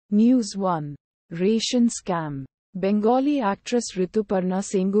News 1. Ration scam. Bengali actress Rituparna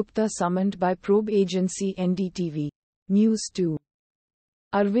Sengupta summoned by probe agency NDTV. News 2.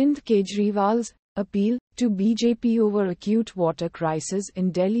 Arvind Kejriwal's appeal to BJP over acute water crisis in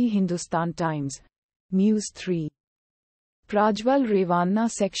Delhi. Hindustan Times. News 3. Prajwal Revanna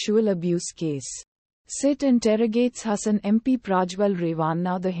sexual abuse case. SIT interrogates Hassan MP Prajwal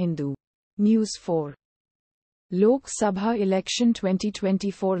Revanna. The Hindu. News 4. Lok Sabha Election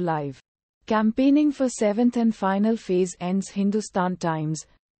 2024 live. Campaigning for 7th and final phase ends. Hindustan Times.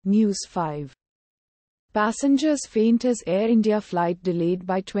 News 5. Passengers faint as Air India flight delayed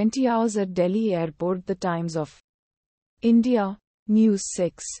by 20 hours at Delhi airport. The Times of India. News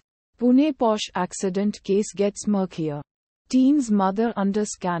 6. Pune Porsche accident case gets murkier. Teen's mother under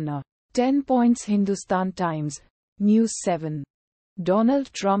scanner. 10 points. Hindustan Times. News 7.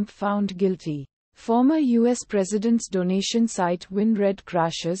 Donald Trump found guilty. Former U.S. President's donation site WinRed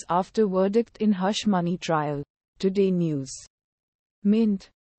crashes after verdict in hush money trial. Today News. Mint.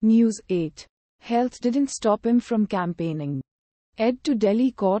 News 8. Health didn't stop him from campaigning. Ed to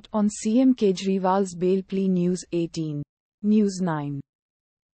Delhi court on CM Kejriwal's bail plea. News 18. News 9.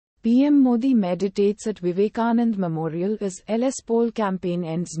 PM Modi meditates at Vivekananda Memorial as LS poll campaign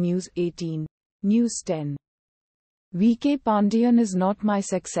ends. News 18. News 10. VK Pandian is not my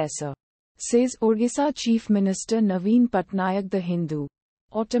successor, says Odisha Chief Minister Naveen. Patnaik. The Hindu.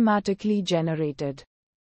 Automatically generated.